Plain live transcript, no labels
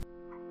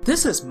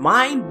This is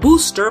Mind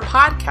Booster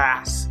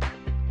Podcast.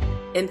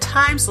 In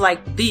times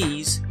like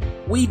these,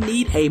 we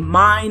need a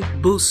mind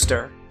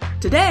booster.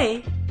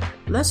 Today,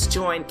 let's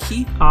join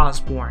Keith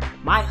Osbourne,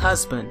 my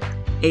husband,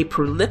 a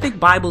prolific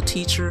Bible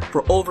teacher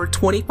for over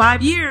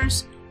 25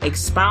 years,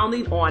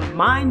 expounding on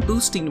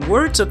mind-boosting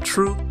words of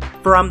truth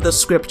from the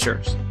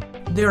scriptures.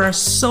 There are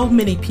so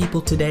many people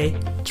today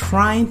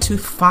trying to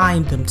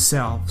find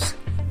themselves,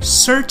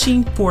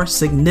 searching for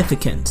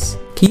significance.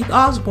 Keith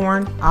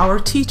Osbourne, our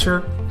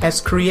teacher, has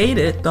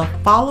created the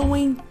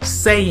following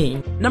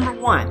saying. Number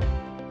 1,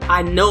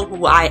 I know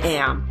who I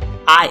am.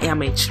 I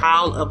am a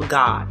child of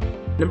God.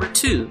 Number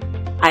 2,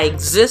 I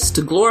exist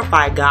to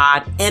glorify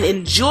God and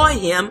enjoy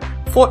Him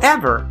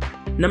forever.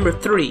 Number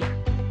 3,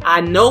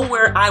 I know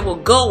where I will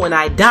go when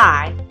I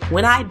die.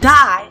 When I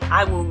die,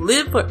 I will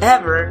live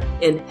forever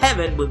in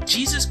heaven with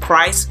Jesus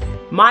Christ,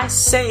 my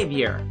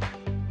Savior.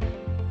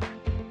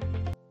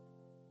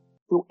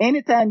 So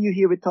anytime you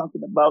hear it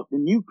talking about the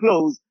new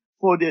clothes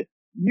for the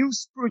new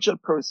spiritual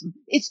person,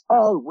 it's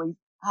always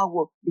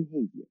our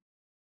behavior.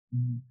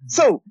 Mm-hmm.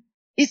 So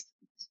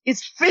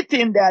it's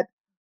fitting that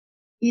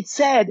it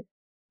said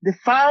the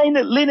fine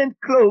linen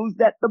clothes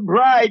that the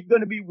bride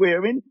going to be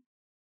wearing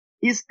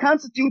is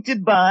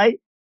constituted by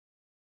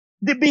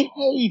the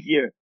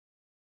behavior,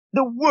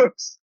 the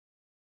works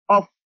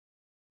of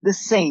the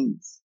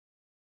saints.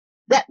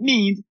 That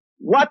means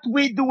what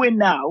we're doing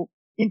now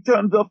in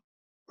terms of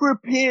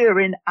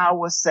preparing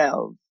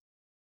ourselves.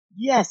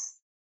 Yes,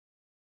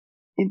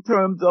 in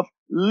terms of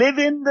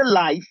living the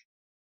life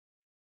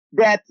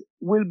that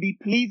will be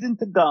pleasing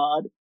to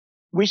God,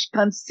 which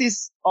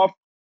consists of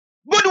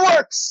good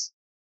works.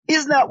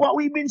 Isn't that what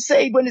we've been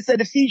saying when it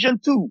said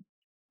Ephesians 2?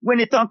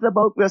 When it talks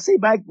about we are saved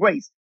by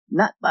grace,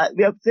 not by,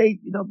 we are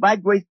saved, by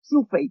grace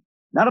through faith,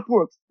 not of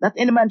works, that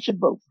any man should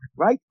boast,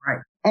 right?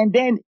 Right. And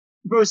then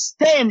verse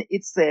 10,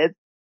 it says,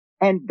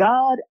 and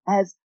God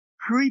has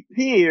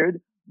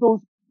prepared those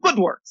good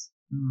works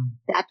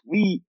that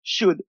we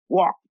should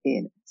walk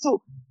in.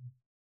 So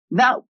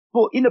now,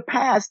 for in the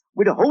past,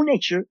 with the whole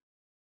nature,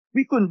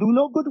 we couldn't do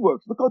no good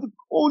works because the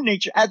whole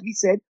nature, as we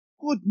said,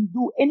 couldn't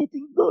do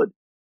anything good.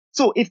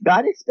 So if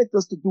God expects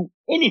us to do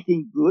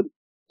anything good,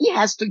 He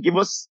has to give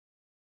us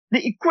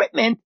the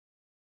equipment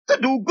to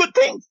do good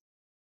things.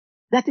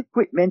 That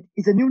equipment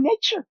is a new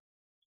nature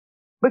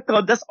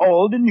because that's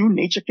all the new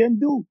nature can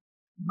do.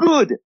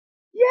 Good.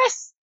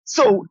 Yes.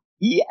 So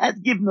He has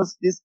given us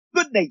this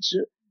good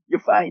nature. You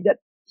find that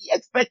He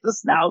expects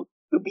us now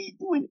to be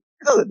doing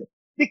good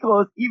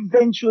because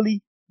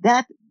eventually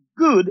that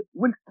good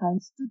will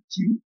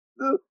constitute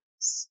the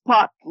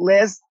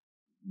spotless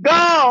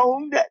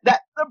gown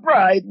that the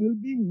bride will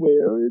be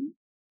wearing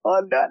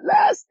on that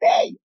last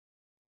day.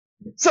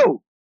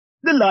 So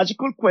the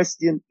logical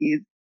question is,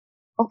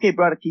 okay,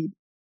 Brother Keith,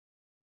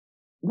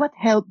 what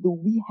help do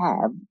we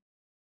have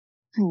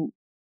to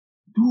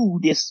do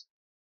these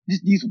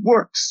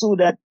works so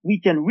that we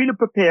can really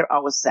prepare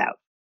ourselves?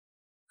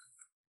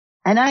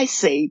 And I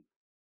say,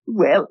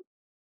 well,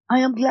 I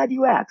am glad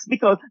you asked,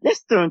 because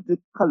let's turn to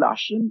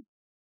Colossians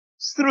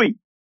 3.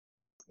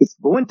 It's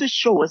going to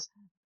show us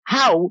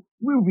how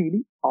we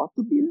really ought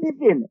to be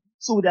living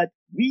so that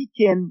we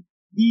can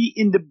be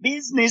in the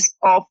business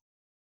of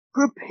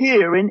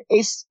preparing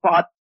a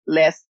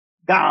spotless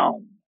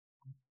gown.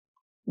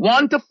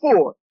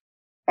 1-4.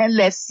 And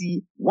let's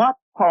see what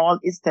Paul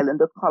is telling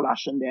the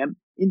Colossians them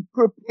in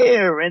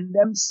preparing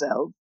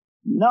themselves,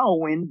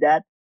 knowing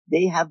that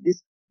they have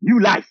this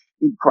new life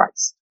in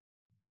Christ.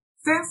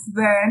 Since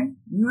then,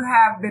 you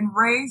have been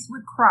raised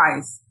with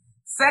Christ.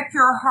 Set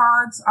your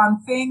hearts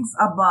on things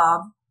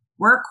above,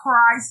 where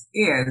Christ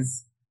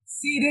is,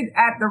 seated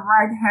at the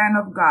right hand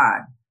of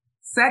God.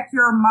 Set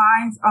your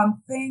minds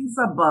on things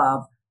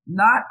above,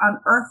 not on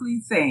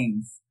earthly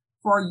things.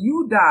 For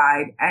you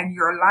died, and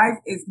your life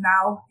is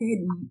now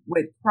hidden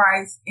with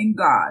Christ in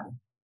God.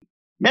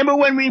 Remember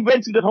when we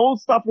went through the whole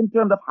stuff in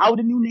terms of how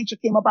the new nature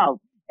came about?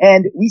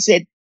 And we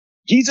said,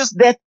 Jesus'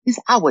 death is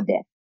our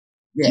death.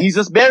 Yes.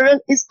 Jesus' burial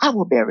is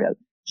our burial.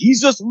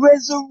 Jesus'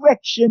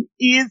 resurrection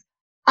is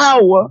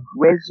our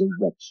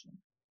resurrection.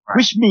 Right.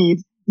 Which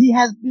means He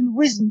has been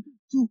risen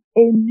to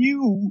a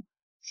new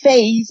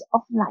phase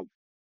of life.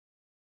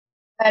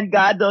 And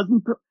God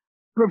doesn't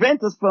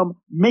prevent us from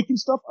making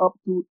stuff up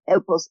to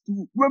help us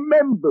to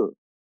remember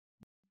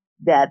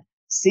that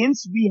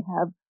since we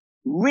have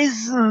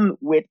risen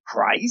with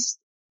Christ,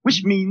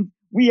 which means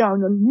we are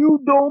in a new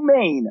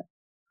domain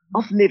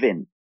of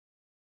living,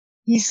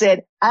 He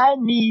said, I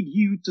need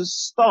you to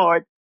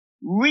start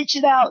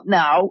reaching out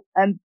now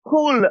and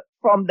pull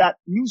from that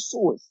new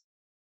source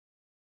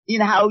in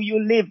how you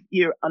live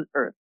here on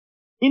earth.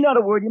 In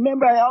other words,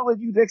 remember I always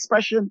use the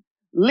expression,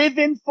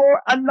 living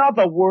for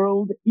another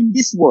world in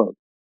this world.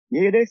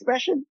 You hear the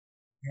expression?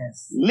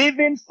 Yes.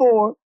 Living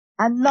for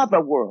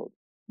another world.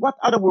 What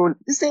other world?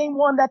 The same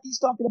one that he's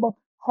talking about.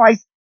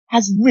 Christ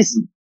has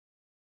risen.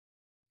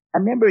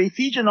 And remember,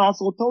 Ephesians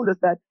also told us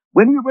that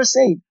when we were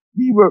saved,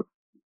 we were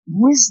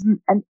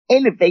risen and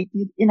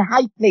elevated in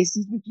high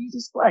places with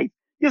Jesus Christ.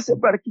 You say,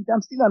 Brother Keith,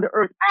 I'm still on the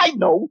earth. I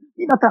know.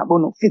 We're not talking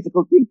about no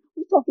physical thing.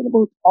 We're talking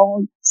about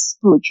all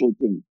spiritual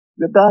things.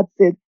 Where God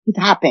said it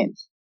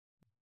happens.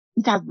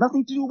 It has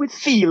nothing to do with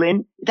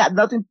feeling. It has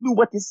nothing to do with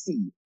what you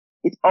see.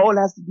 It all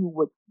has to do with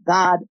what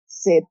God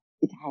said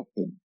it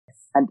happened.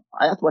 And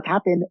that's what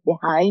happened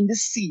behind the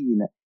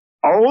scene.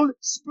 All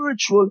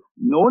spiritual,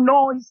 no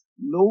noise,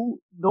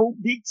 no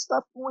big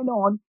stuff going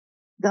on.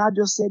 God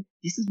just said,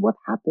 this is what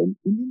happened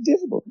in the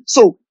invisible.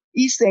 So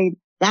he's saying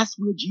that's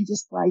where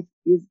Jesus Christ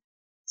is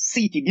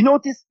seated. You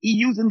notice he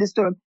using this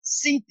term,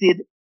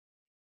 seated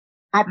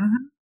at,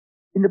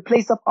 in the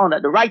place of honor,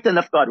 the right hand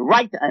of God,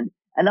 right hand.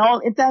 And all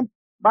in time,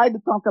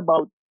 Bible talk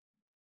about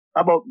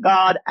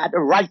God at the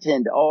right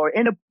hand or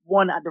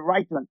anyone at the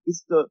right hand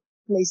is the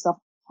place of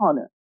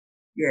honor.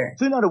 Yeah.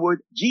 So in other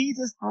words,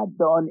 Jesus had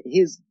done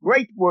his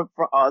great work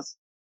for us,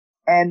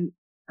 and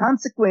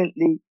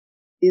consequently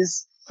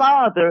his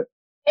Father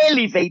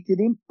elevated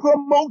him,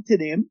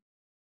 promoted him,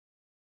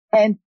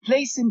 and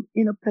placed him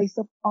in a place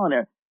of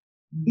honor.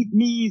 It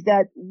means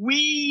that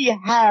we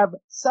have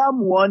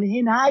someone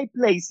in high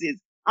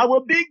places.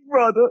 Our big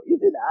brother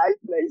is in high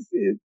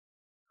places.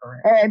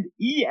 Correct. And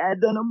he had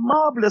done a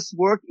marvelous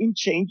work in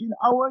changing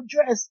our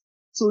address.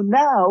 So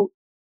now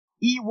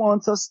he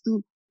wants us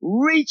to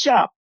reach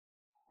up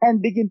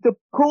and begin to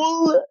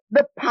pull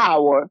the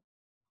power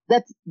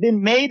that's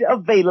been made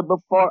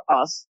available for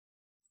us,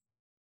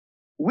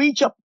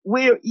 reach up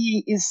where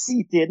he is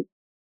seated,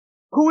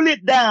 pull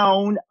it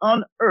down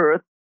on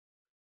earth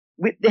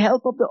with the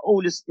help of the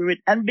Holy Spirit,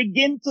 and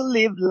begin to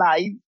live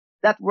lives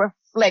that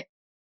reflect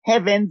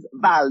heaven's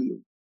value.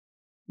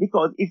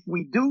 Because if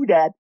we do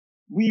that,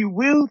 we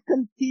will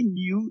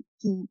continue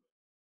to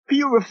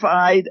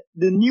purify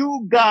the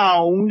new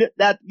gown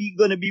that we're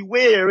going to be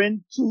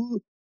wearing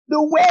to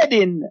the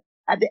wedding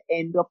at the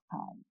end of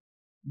time.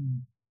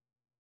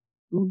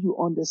 Do you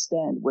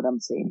understand what I'm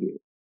saying here?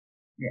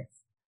 Yes.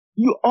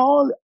 You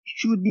all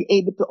should be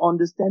able to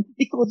understand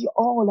because you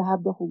all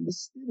have the Holy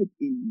Spirit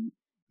in you.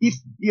 If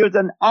there's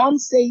an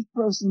unsaved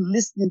person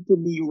listening to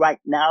me right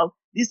now,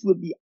 this would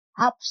be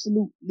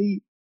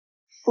absolutely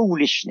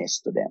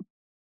foolishness to them.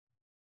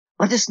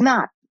 But it's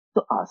not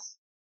to us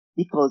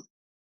because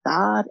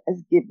God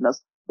has given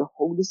us the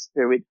Holy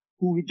Spirit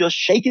who is just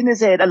shaking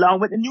his head along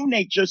with the new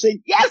nature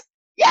saying, yes,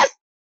 yes,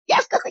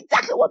 yes, that's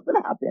exactly what's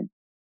going to happen.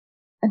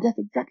 And that's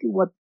exactly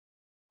what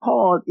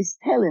Paul is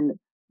telling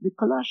the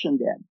Colossians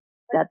then,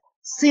 that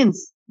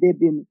since they've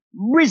been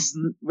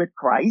risen with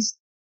Christ,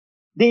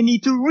 they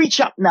need to reach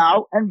up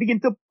now and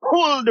begin to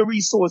pull the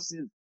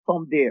resources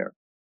from there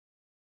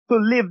to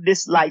live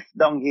this life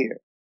down here.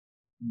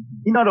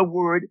 In other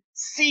words,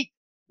 seek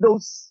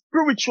those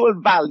spiritual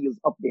values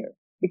up there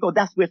because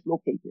that's where it's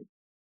located.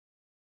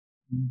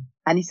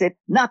 And he said,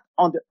 not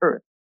on the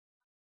earth.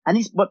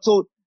 But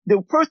so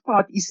the first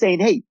part is saying,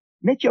 hey,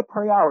 make your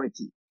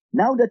priority.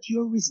 Now that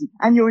you're risen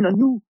and you're in a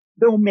new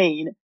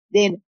domain,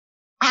 then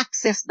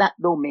access that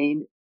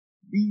domain,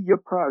 be your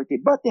priority.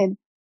 But then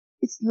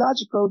it's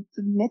logical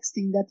to the next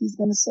thing that he's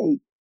going to say.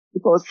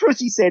 Because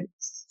first he said,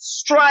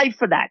 strive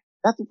for that.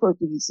 That's the first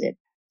thing he said.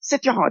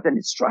 Set your heart on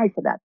it, strive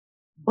for that.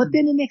 But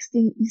then the next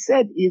thing he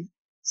said is,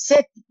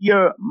 set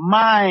your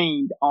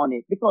mind on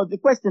it. Because the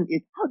question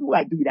is, how do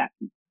I do that?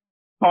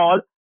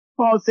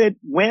 Paul said,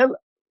 well,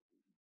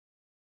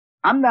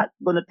 I'm not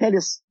going to tell you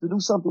to do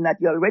something that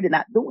you're already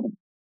not doing.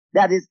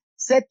 That is,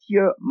 set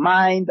your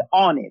mind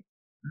on it.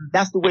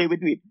 That's the way we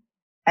do it.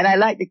 And I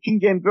like the King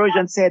James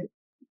Version said,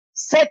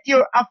 set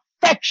your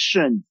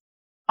affection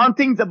on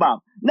things above.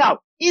 Now,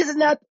 isn't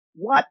that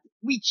what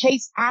we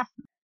chase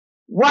after?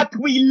 What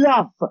we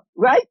love,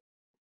 right?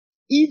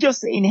 He's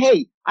just saying,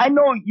 hey, I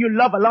know you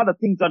love a lot of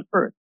things on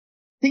earth,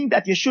 things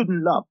that you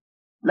shouldn't love.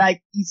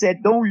 Like he said,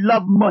 don't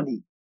love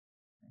money.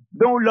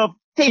 Don't love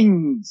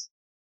things.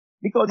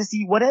 Because you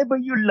see, whatever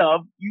you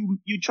love, you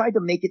try to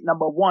make it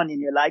number one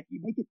in your life.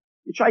 You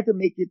try to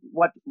make it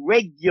what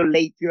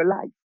regulates your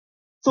life.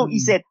 So he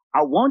said,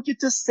 I want you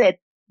to set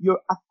your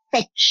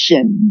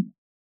affection,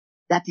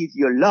 that is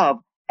your love,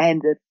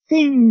 and the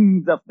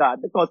things of God.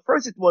 Because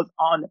first it was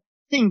on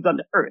things on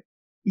the earth.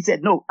 He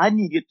said, no, I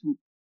need you to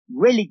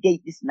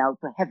relegate this now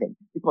to heaven.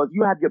 Because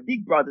you have your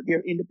big brother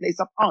there in the place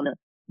of honor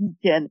who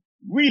can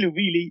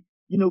really,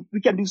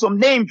 we can do some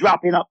name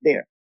dropping up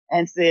there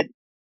and said,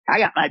 I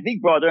got my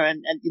big brother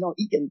and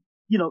he can,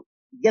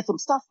 get some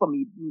stuff for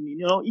me.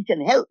 He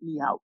can help me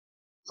out.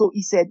 So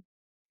he said,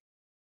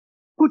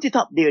 put it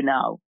up there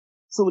now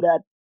so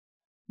that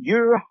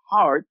your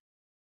heart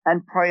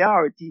and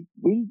priority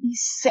will be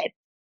set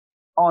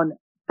on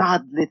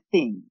godly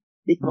things.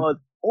 Because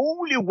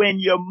only when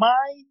your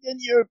mind and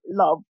your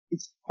love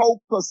is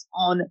focused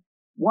on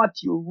what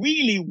you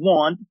really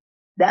want,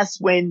 that's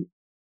when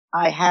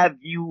I have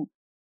you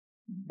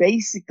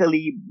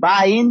basically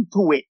buy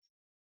into it.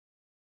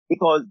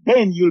 Because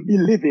then you'll be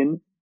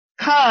living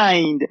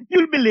kind.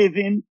 You'll be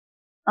living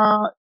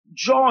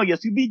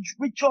joyous. You'll be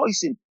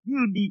rejoicing.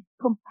 You'll be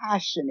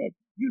compassionate.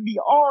 You'll be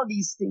all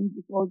these things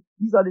because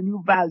these are the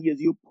new values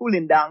you're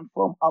pulling down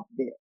from up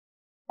there.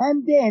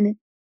 And then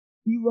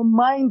he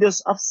reminds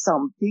us of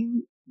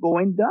something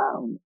going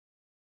down.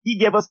 He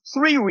gave us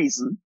 3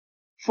 reasons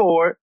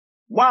for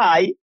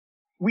why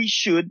we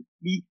should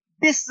be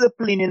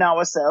disciplining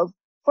ourselves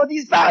for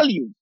these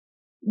values.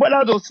 What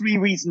are those 3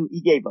 reasons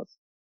he gave us?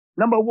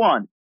 Number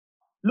 1,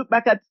 look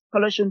back at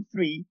Colossians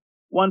 3,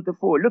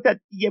 1-4.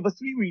 He gave us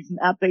 3 reasons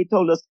after he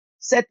told us,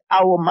 set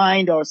our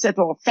mind or set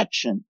our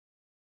affection.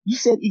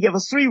 He gave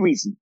us 3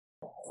 reasons.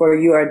 For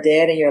you are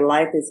dead and your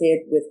life is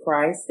hid with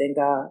Christ in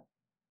God.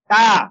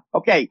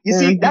 Okay. You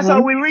see, that's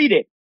how we read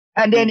it.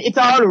 And then it's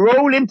all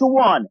rolled into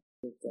one.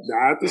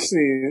 Died to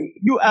sin.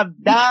 You have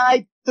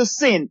died to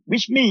sin,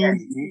 which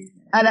means,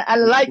 and I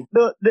like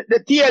the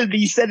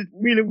TLB said it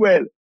really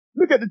well.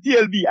 Look at the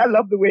TLB. I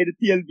love the way the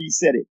TLB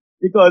said it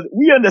because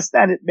we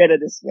understand it better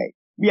this way.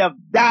 We have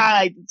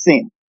died to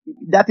sin.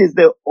 That is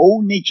the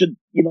old nature,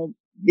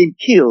 been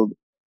killed,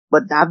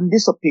 but haven't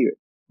disappeared.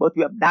 But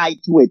we have died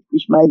to it,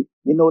 which means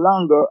we no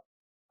longer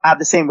have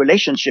the same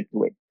relationship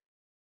to it.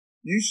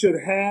 You should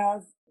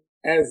have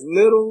as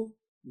little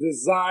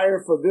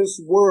desire for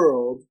this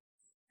world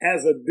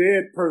as a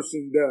dead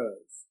person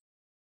does.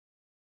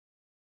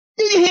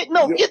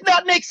 No, it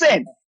not make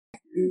sense.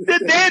 The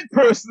dead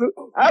person,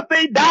 after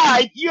he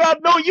died, you have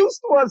no use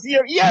to us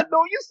here. He has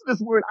no use to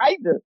this world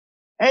either.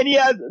 And he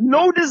has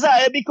no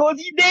desire because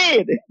he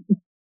dead.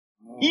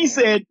 He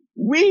said,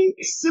 we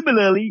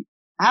similarly,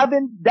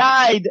 having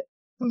died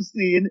to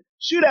sin,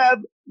 should have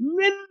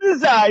little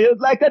desires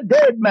like a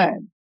dead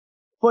man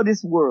for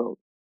this world,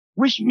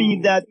 which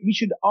means that we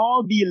should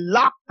all be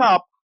locked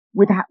up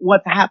with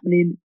what's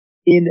happening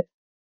in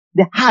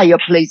the higher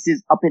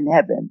places up in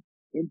heaven,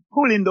 in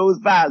pulling those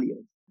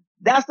values.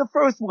 That's the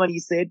first one he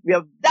said. We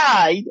have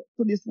died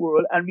to this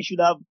world and we should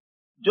have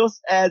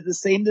just as the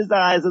same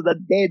desires as a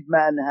dead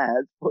man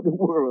has for the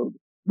world,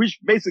 which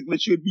basically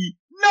should be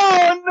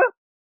none.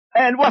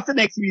 And what's the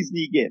next reason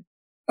he gives?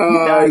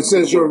 It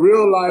says your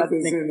real life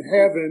is in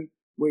heaven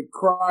with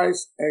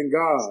Christ and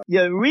God.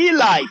 Your real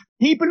life.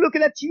 People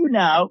looking at you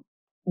now,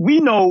 we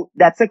know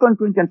that 2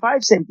 Corinthians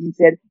 5:17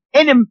 said,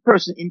 any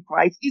person in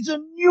Christ is a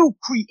new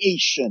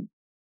creation.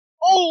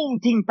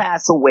 Old thing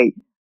pass away.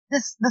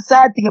 The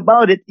sad thing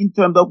about it in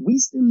terms of we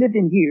still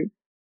living here,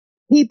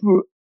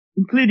 people,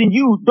 including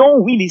you,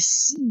 don't really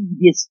see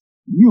this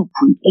new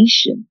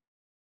creation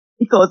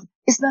because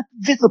it's not a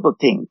visible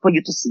thing for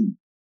you to see.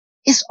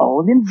 It's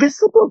all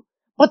invisible.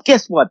 But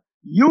guess what?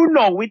 You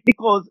know it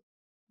because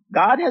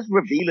God has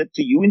revealed it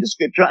to you in the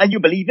scripture and you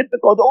believe it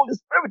because the Holy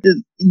Spirit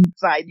is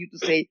inside you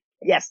to say,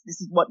 yes,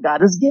 this is what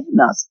God has given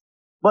us.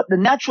 But the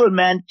natural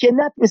man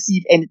cannot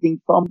receive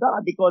anything from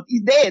God because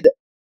he's dead.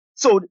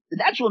 So the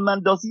natural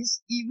man does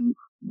even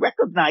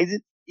recognize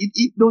it.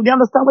 Don't you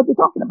understand what you're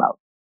talking about?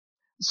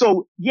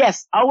 So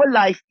yes, our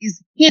life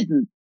is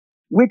hidden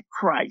with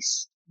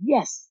Christ.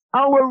 Yes,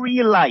 our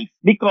real life.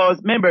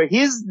 Because remember,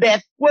 his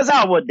death was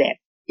our death.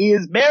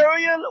 His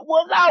burial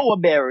was our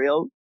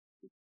burial.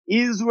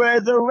 His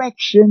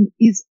resurrection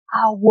is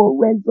our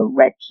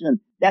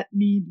resurrection. That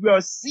means we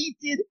are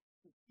seated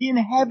in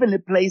heavenly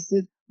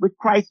places with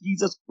Christ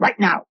Jesus right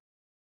now.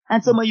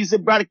 And some of you say,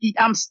 Brother Keith,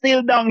 I'm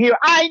still down here.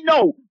 I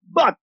know,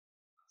 but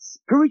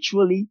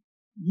spiritually,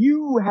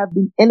 you have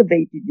been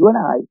elevated, you and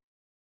I,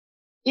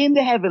 in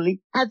the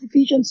heavenly, as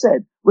Ephesians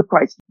said, with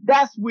Christ.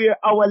 That's where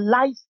our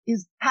life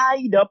is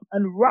tied up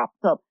and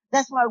wrapped up.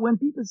 That's why when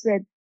people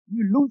said,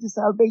 you lose your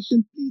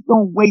salvation, please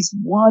don't waste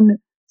one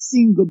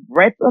single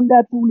breath on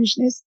that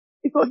foolishness,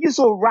 because you're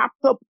so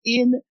wrapped up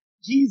in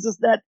Jesus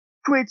that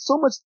creates so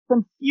much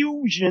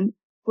confusion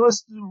for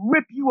us to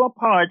rip you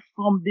apart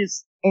from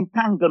this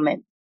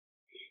entanglement.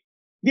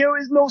 There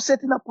is no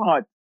setting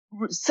apart,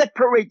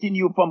 separating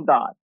you from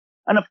God.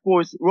 And of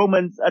course,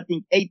 Romans, I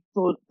think, 8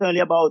 told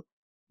you about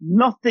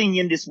nothing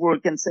in this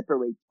world can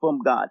separate from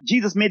God.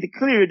 Jesus made it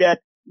clear that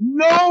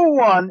no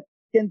one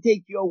can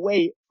take you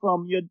away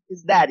from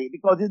his daddy,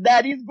 because his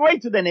daddy is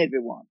greater than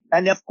everyone.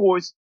 And of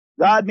course,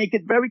 God made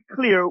it very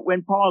clear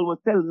when Paul was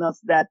telling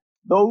us that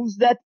those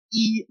that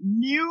he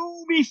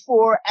knew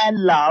before and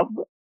loved,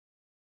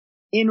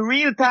 in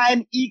real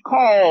time, he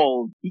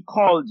called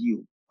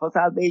you for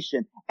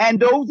salvation. And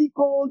those he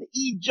called,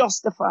 he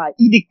justified.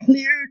 He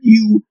declared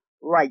you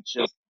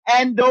righteous.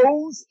 And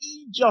those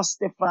he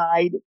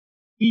justified,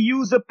 he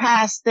used the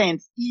past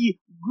tense. He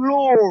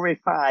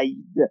glorified,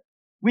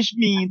 which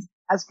means,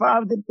 as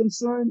far as I'm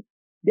concerned,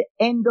 the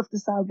end of the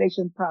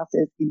salvation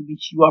process in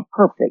which you are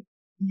perfect.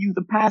 He used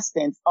the past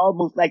tense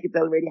almost like it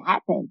already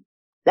happened.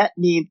 That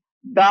means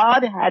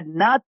God had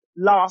not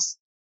lost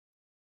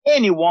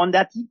anyone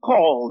that he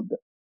called.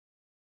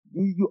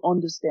 Do you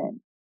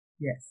understand?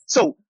 Yes.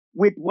 So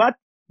with what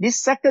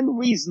this second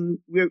reason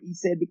where he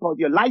said, because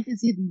your life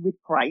is hidden with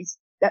Christ,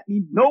 that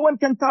means no one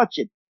can touch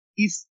it.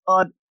 It's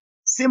a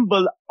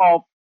symbol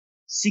of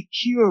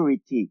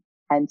security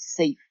and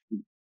safety.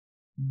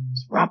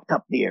 It's wrapped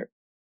up there.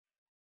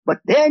 But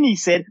then he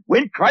said,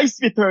 when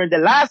Christ returned, the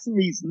last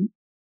reason,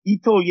 he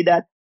told you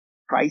that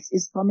Christ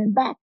is coming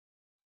back.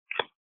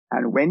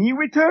 And when he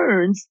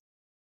returns,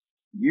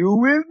 you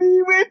will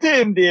be with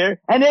him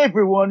there, and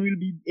everyone will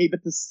be able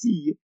to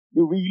see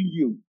the real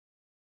you.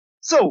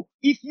 So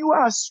if you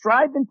are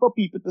striving for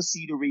people to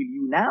see the real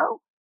you now,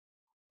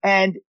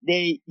 and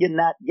you're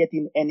not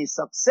getting any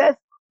success,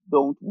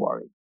 don't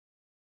worry.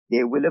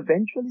 They will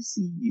eventually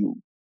see you.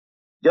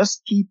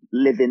 Just keep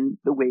living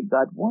the way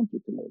God wants you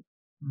to live.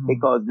 Mm-hmm.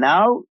 Because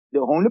now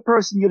the only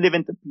person you're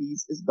living to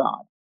please is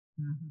God.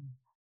 Mm-hmm.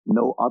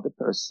 No other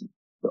person.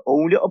 The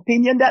only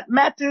opinion that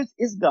matters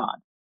is God.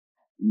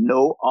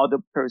 No other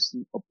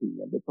person's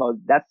opinion, because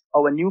that's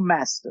our new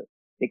master.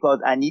 Because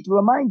I need to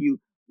remind you,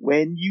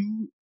 when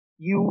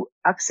you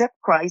accept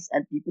Christ,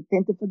 and people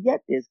tend to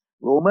forget this,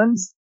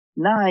 Romans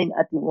 9,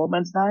 I think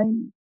Romans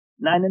 9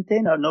 and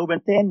 10, or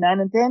Romans 10, 9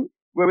 and 10,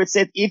 where it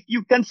said, if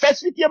you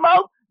confess with your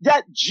mouth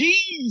that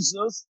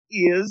Jesus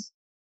is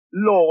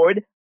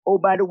Lord, oh,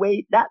 by the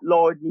way, that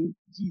Lord means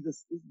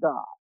Jesus is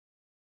God.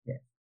 Yeah.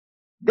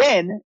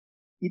 Then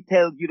he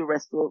tells you the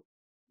rest of,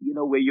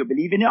 where you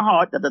believe in your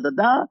heart, but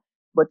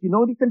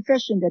the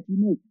confession that you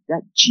make,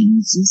 that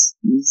Jesus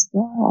is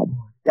God.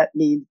 That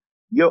means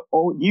your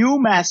own new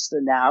master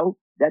now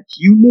that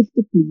you live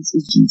to please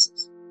is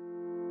Jesus.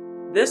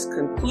 This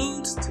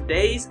concludes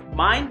today's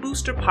Mind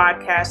Booster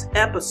Podcast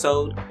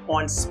episode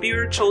on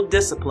spiritual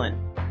discipline.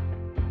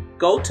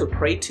 Go to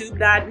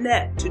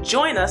praytube.net to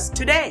join us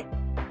today.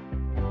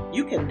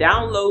 You can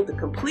download the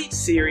complete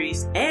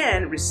series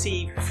and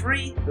receive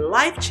free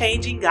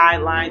life-changing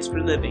guidelines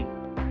for living.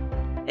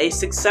 A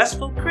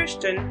successful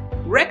Christian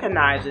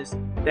recognizes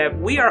that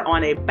we are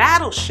on a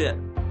battleship,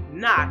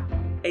 not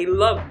a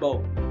love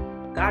boat.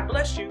 God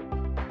bless you.